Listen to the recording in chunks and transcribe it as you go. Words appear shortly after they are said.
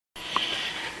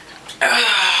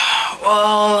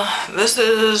Well, this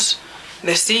is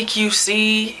the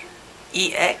CQC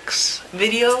EX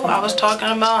video I was talking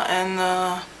about in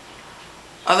the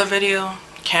other video.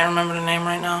 Can't remember the name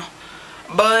right now.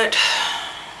 But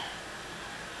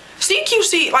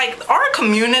CQC, like, our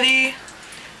community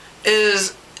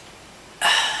is,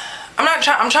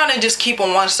 I'm trying to just keep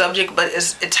on one subject, but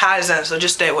it ties in, so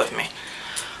just stay with me.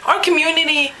 Our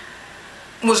community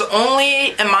was only,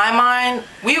 in my mind,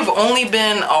 we've only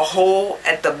been a whole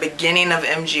at the beginning of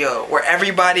MGO, where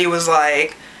everybody was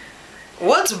like,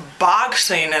 what's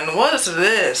boxing and what's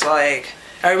this? Like,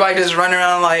 everybody just running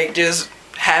around like just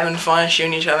having fun,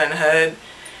 shooting each other in the head.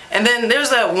 And then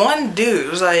there's that one dude,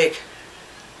 it was like,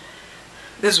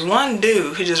 this one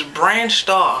dude who just branched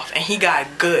off and he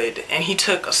got good, and he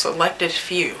took a selected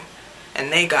few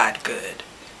and they got good.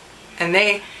 And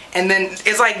then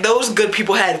it's like those good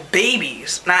people had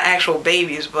babies, not actual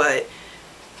babies, but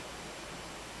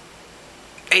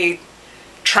they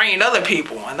trained other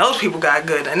people and those people got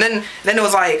good. And then it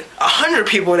was like 100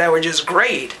 people that were just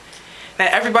great. And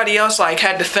everybody else like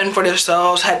had to fend for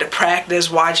themselves, had to practice,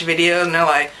 watch videos, and they're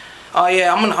like, oh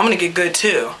yeah, I'm gonna get good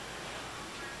too.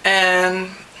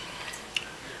 And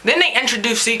then they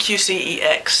introduced CQC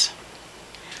EX.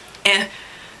 And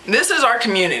this is our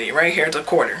community right here, it's a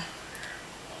quarter.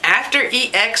 After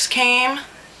EX came,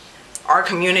 our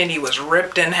community was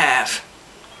ripped in half.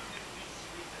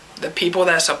 The people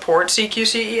that support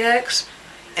CQC EX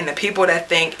and the people that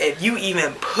think if you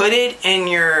even put it in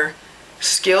your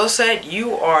skill set,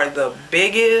 you are the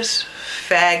biggest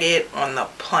faggot on the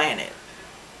planet.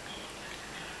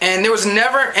 And there was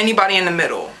never anybody in the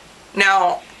middle.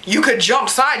 Now, you could jump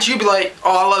sides, you'd be like,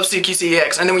 oh, I love CQC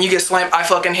EX. And then when you get slammed, I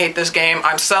fucking hate this game.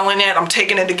 I'm selling it. I'm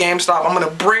taking it to GameStop. I'm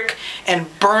gonna brick and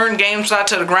burn GameStop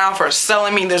to the ground for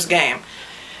selling me this game.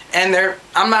 And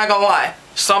I'm not gonna lie.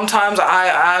 Sometimes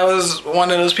I was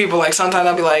one of those people, like sometimes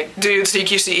I'd be like, dude,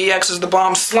 CQC EX is the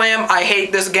bomb. Slam, I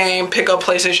hate this game. Pick up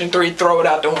PlayStation 3, throw it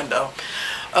out the window.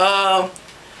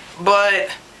 But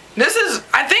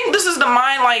I think this is the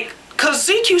mind, like, because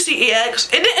CQC EX,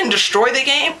 it didn't destroy the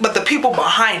game, but the people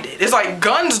behind it. It's like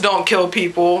guns don't kill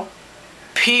people.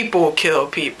 People kill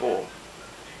people.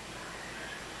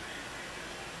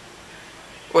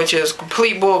 Which is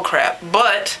complete bullcrap.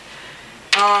 But,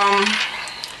 I'm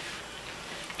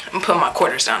putting my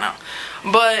quarters down now.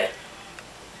 But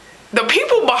the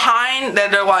people behind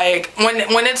that are like,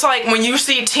 when it's like, when you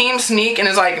see Team Sneak and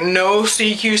it's like no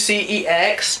CQC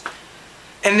EX,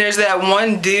 and there's that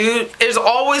one dude, there's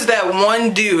always that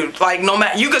one dude, like no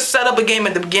matter, you could set up a game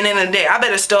at the beginning of the day, I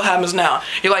bet it still happens now,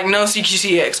 you're like, no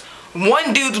CQC EX.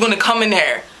 One dude's gonna come in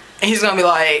there, and he's gonna be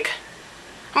like,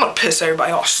 I'm gonna piss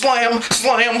everybody off, slam,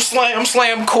 slam, slam,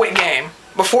 slam, quit game,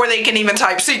 before they can even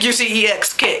type CQC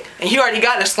EX kick, and he already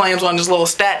got his slams on this little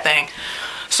stat thing.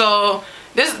 So,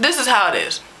 this is how it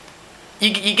is.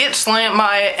 You get slammed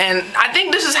by it, and I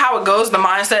think this is how it goes, the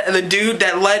mindset of the dude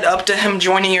that led up to him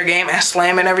joining your game and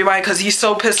slamming everybody because he's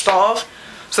so pissed off.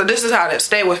 So this is how it is.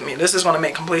 Stay with me. This is going to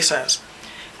make complete sense.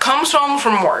 Comes home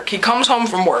from work. He comes home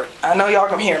from work. I know y'all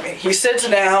can hear me. He sits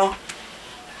down,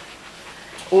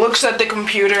 looks at the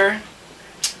computer.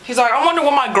 He's like, I wonder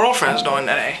what my girlfriend's doing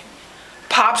today.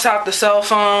 Pops out the cell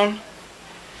phone.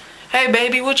 Hey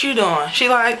baby, what you doing? She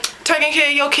like, taking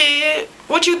care of your kid.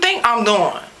 What you think I'm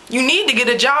doing? You need to get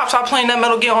a job, stop playing that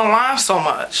Metal Gear Online so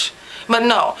much. But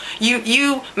no,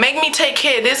 you make me take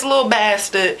care of this little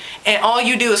bastard, and all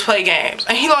you do is play games.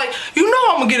 And he like, you know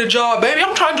I'm gonna get a job, baby.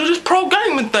 I'm trying to do this pro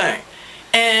gaming thing.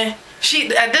 And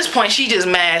she, at this point, she just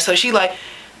mad. So she like,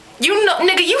 you know,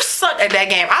 nigga, you suck at that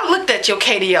game. I looked at your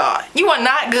KDR. You are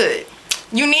not good.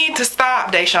 You need to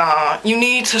stop, Deshaun. You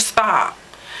need to stop.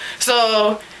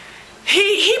 So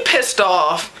he pissed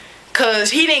off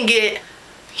because he didn't get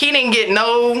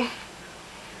no,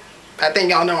 I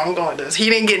think y'all know where I'm going with this. He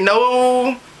didn't get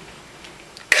no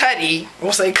cutty,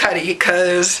 we'll say cutty,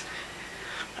 because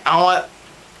I don't want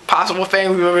possible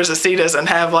family members to see this and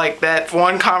have like that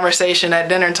one conversation at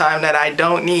dinner time that I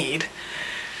don't need.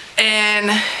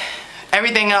 And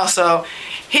everything else, so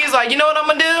he's like, you know what I'm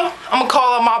gonna do? I'm gonna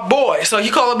call up my boy. So he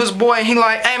called up his boy and he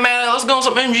like, hey man, let's go on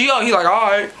some MGO. He's like,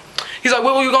 alright. He's like,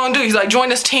 what were you gonna do? He's like, join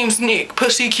this Team Sneak, put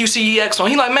CQC EX on.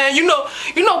 He like, man, you know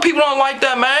people don't like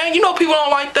that, man. You know people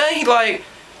don't like that. He like,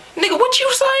 nigga, what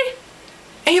you say?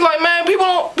 And he like, man, people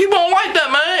don't like that,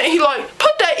 man. And he like,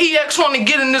 put that EX on and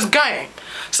get in this game.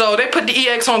 So they put the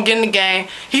EX on, get in the game.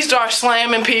 He starts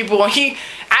slamming people, and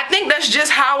I think that's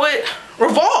just how it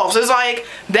revolves. It's like,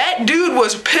 that dude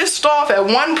was pissed off at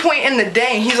one point in the day,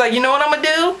 and he's like, you know what I'm gonna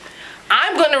do?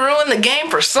 I'm gonna ruin the game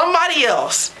for somebody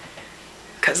else.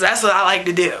 Cause that's what I like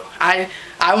to do. I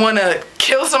I want to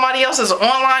kill somebody else's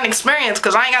online experience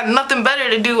because I ain't got nothing better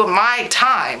to do with my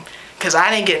time. Because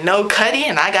I didn't get no cutty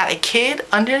and I got a kid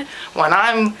under when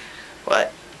I'm,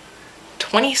 what,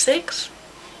 26?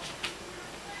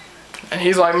 And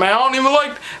he's like, man, I don't even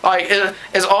like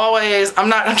it's always, I'm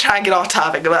trying to get off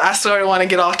topic, but I sort of want to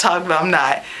get off topic, but I'm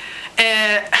not.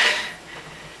 And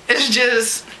it's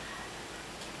just,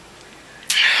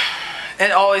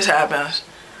 it always happens.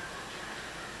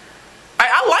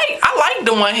 I like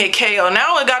the one hit KO.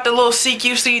 Now it got the little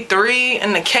CQC3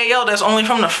 and the KO that's only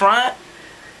from the front.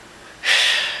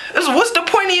 What's the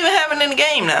point of even having it in the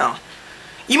game now?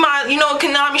 You know what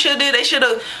Konami should have did? They should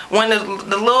have, when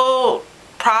the little,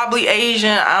 probably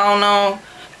Asian, I don't know,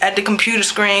 at the computer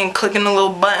screen clicking the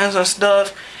little buttons and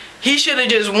stuff, he should have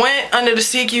just went under the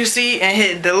CQC and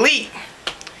hit delete.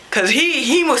 Cause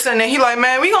he was sitting there, he like,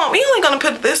 man, we only gonna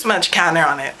put this much counter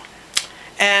on it.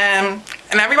 And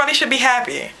everybody should be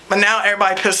happy. But now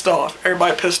everybody pissed off.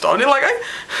 Everybody pissed off. They're like,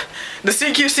 the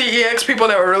CQC EX people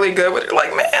that were really good with it,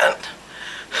 like, man,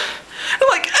 they're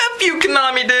like, F you,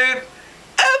 Konami, dude.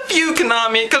 F you,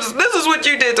 Konami, because this is what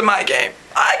you did to my game.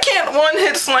 I can't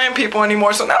one-hit slam people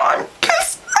anymore, so now I'm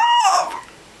pissed off.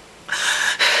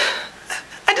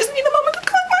 I just need a moment to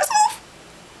collect myself.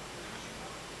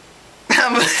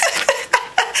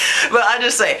 But I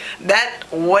just say, that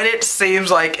what it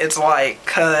seems like it's like,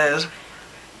 because,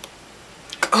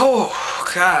 oh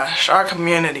gosh, our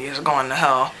community is going to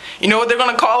hell. You know what they're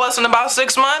going to call us in about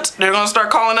 6 months? They're going to start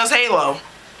calling us Halo.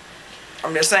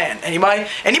 I'm just saying, anybody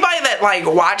that like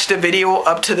watched the video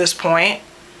up to this point,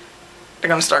 they're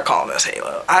gonna start calling us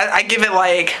Halo. I give it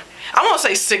like, I won't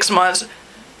say 6 months,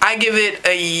 I give it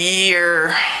a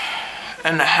year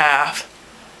and a half.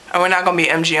 And we're not gonna be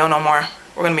MGO no more.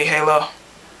 We're gonna be Halo.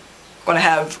 We're gonna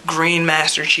have green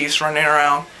Master Chiefs running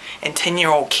around and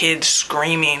 10-year-old kids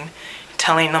screaming,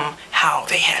 telling them how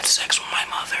they had sex with my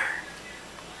mother.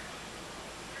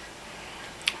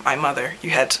 My mother, you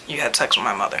had sex with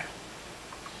my mother.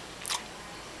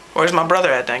 Where's my brother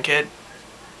at then, kid?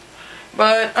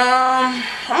 But, I'm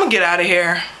gonna get out of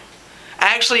here.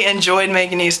 I actually enjoyed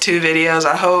making these 2 videos.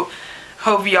 I hope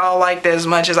y'all liked it as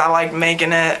much as I liked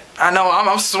making it. I know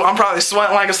I'm probably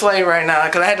sweating like a slave right now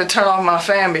because I had to turn off my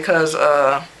fan because,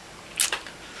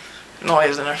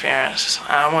 noise interference.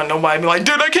 I don't want nobody to be like,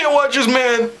 dude, I can't watch this,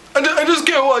 man. I just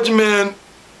can't watch it, man.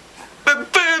 That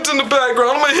fan's in the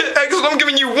background. I'm gonna hit X and I'm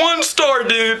giving you 1 star,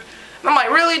 dude. And I'm like,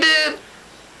 really, dude?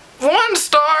 1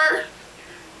 star?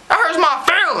 That hurts my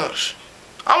feelings.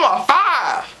 I want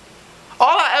 5.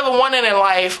 All I ever wanted in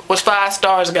life was 5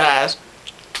 stars, guys.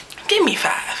 Give me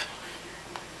 5.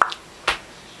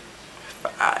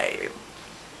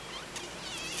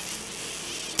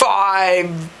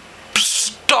 5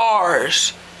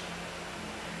 stars.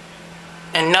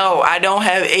 And no, I don't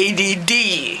have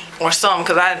ADD or something,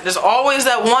 because there's always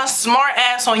that one smart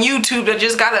ass on YouTube that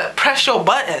just gotta press your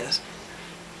buttons.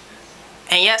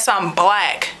 And yes, I'm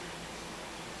black.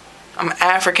 I'm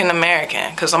African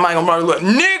American. Because somebody gonna probably be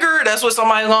like, nigger! That's what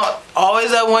somebody's gonna,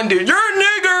 always that one dude, you're a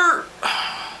nigger!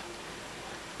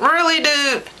 Really,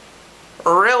 dude?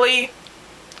 Really?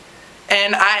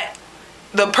 And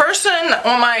the person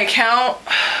on my account,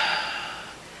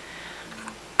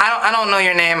 I don't know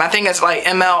your name. I think it's like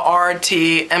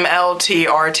MLTRT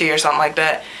or something like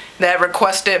that. That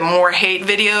requested more hate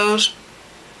videos.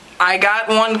 I got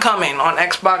one coming on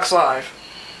Xbox Live.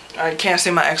 I can't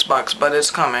see my Xbox, but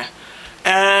it's coming.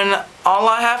 And all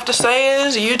I have to say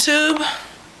is, YouTube,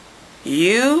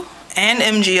 you and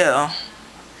MGO,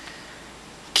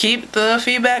 keep the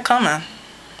feedback coming.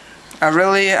 I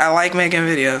like making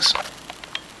videos.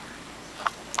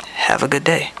 Have a good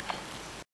day.